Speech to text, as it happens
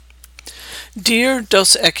Dear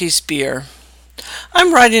Dos Equis Beer,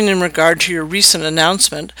 I'm writing in regard to your recent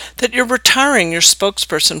announcement that you're retiring your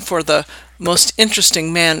spokesperson for the most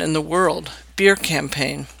interesting man in the world beer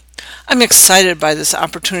campaign. I'm excited by this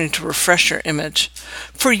opportunity to refresh your image.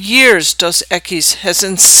 For years, Dos Equis has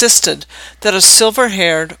insisted that a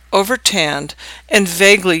silver-haired, over-tanned, and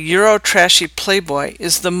vaguely Euro-trashy playboy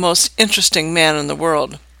is the most interesting man in the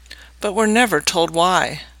world. But we're never told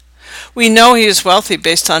why. We know he is wealthy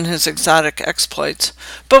based on his exotic exploits,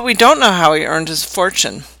 but we don't know how he earned his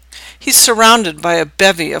fortune. He's surrounded by a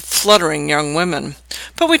bevy of fluttering young women,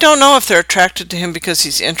 but we don't know if they're attracted to him because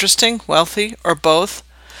he's interesting, wealthy, or both.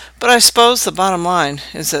 But I suppose the bottom line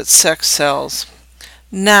is that sex sells.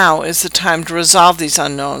 Now is the time to resolve these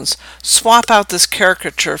unknowns. Swap out this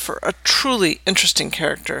caricature for a truly interesting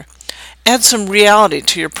character. Add some reality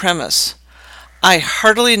to your premise. I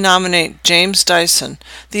heartily nominate James Dyson,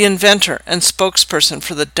 the inventor and spokesperson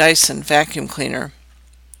for the Dyson vacuum cleaner.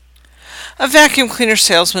 A vacuum cleaner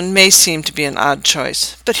salesman may seem to be an odd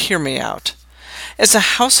choice, but hear me out. As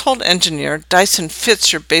a household engineer, Dyson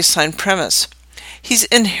fits your baseline premise. He's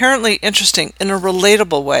inherently interesting in a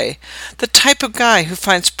relatable way, the type of guy who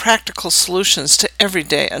finds practical solutions to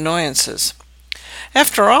everyday annoyances.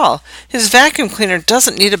 After all, his vacuum cleaner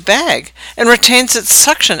doesn't need a bag and retains its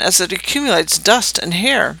suction as it accumulates dust and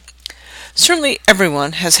hair. Certainly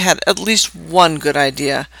everyone has had at least one good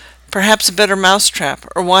idea, perhaps a better mousetrap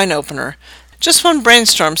or wine opener. Just one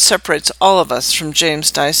brainstorm separates all of us from James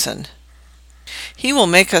Dyson. He will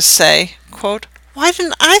make us say, quote, "Why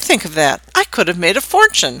didn't I think of that? I could have made a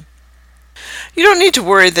fortune." You don't need to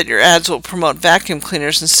worry that your ads will promote vacuum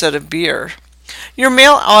cleaners instead of beer. Your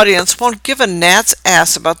male audience won't give a gnat's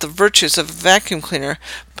ass about the virtues of a vacuum cleaner,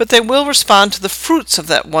 but they will respond to the fruits of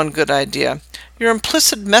that one good idea, your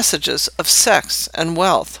implicit messages of sex and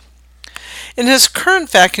wealth. In his current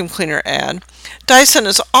vacuum cleaner ad, Dyson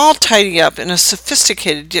is all tidy up in a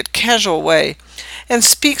sophisticated yet casual way and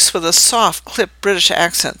speaks with a soft, clipped British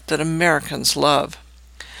accent that Americans love.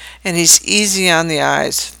 And he's easy on the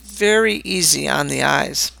eyes, very easy on the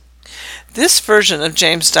eyes. This version of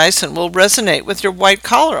James Dyson will resonate with your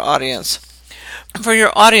white-collar audience. For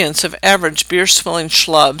your audience of average beer-swilling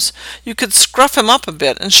schlubs, you could scruff him up a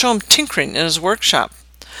bit and show him tinkering in his workshop.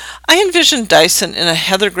 I envision Dyson in a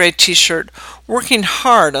heather gray t-shirt, working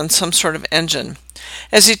hard on some sort of engine.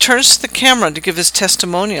 As he turns to the camera to give his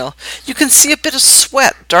testimonial, you can see a bit of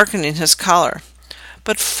sweat darkening his collar.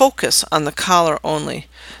 But focus on the collar only.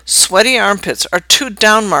 Sweaty armpits are too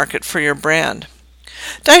down-market for your brand.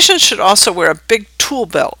 Dyson should also wear a big tool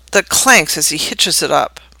belt that clanks as he hitches it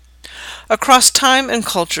up. Across time and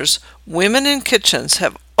cultures, women in kitchens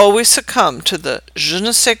have always succumbed to the je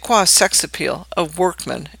ne sais quoi sex appeal of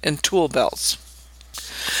workmen in tool belts.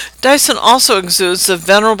 Dyson also exudes the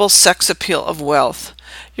venerable sex appeal of wealth.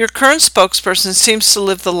 Your current spokesperson seems to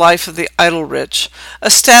live the life of the idle rich, a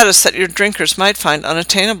status that your drinkers might find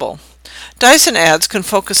unattainable. Dyson ads can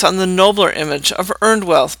focus on the nobler image of earned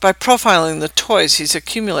wealth by profiling the toys he's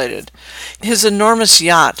accumulated, his enormous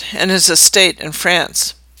yacht, and his estate in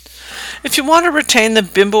France. If you want to retain the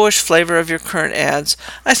bimboish flavor of your current ads,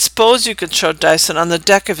 I suppose you could show Dyson on the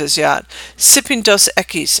deck of his yacht, sipping Dos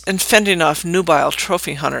Equis and fending off nubile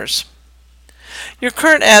trophy hunters. Your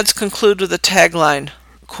current ads conclude with a tagline,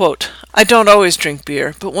 quote, "I don't always drink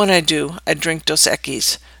beer, but when I do, I drink Dos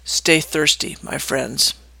Equis. Stay thirsty, my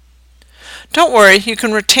friends." Don't worry, you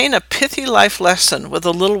can retain a pithy life lesson with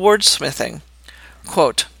a little wordsmithing.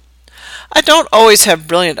 Quote, "I don't always have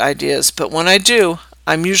brilliant ideas, but when I do,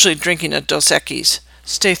 I'm usually drinking a Dos Equis.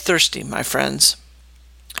 Stay thirsty, my friends."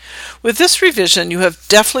 With this revision, you have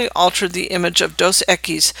deftly altered the image of Dos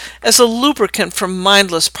Equis as a lubricant for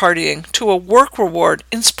mindless partying to a work-reward,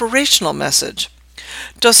 inspirational message.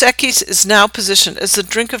 Dos Equis is now positioned as the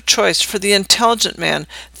drink of choice for the intelligent man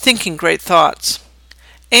thinking great thoughts.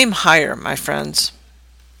 Aim higher, my friends.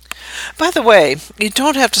 By the way, you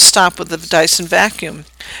don't have to stop with the Dyson vacuum.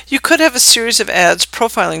 You could have a series of ads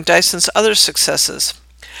profiling Dyson's other successes.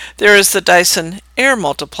 There is the Dyson Air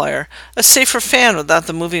Multiplier, a safer fan without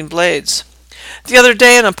the moving blades. The other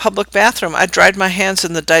day in a public bathroom, I dried my hands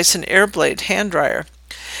in the Dyson Airblade hand dryer.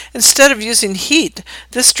 Instead of using heat,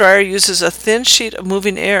 this dryer uses a thin sheet of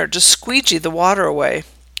moving air to squeegee the water away.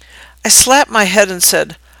 I slapped my head and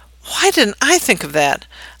said, "Why didn't I think of that?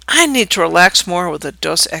 I need to relax more with a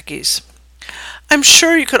Dos Equis." I'm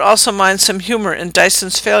sure you could also mine some humor in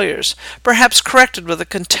Dyson's failures, perhaps corrected with a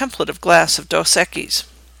contemplative glass of Dos Equis.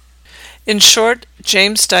 In short,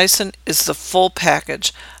 James Dyson is the full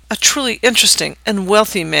package, a truly interesting and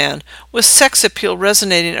wealthy man with sex appeal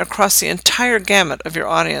resonating across the entire gamut of your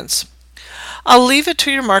audience. I'll leave it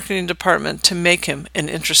to your marketing department to make him an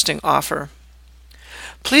interesting offer.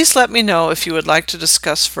 Please let me know if you would like to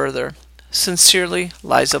discuss further. Sincerely,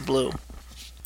 Liza Blue.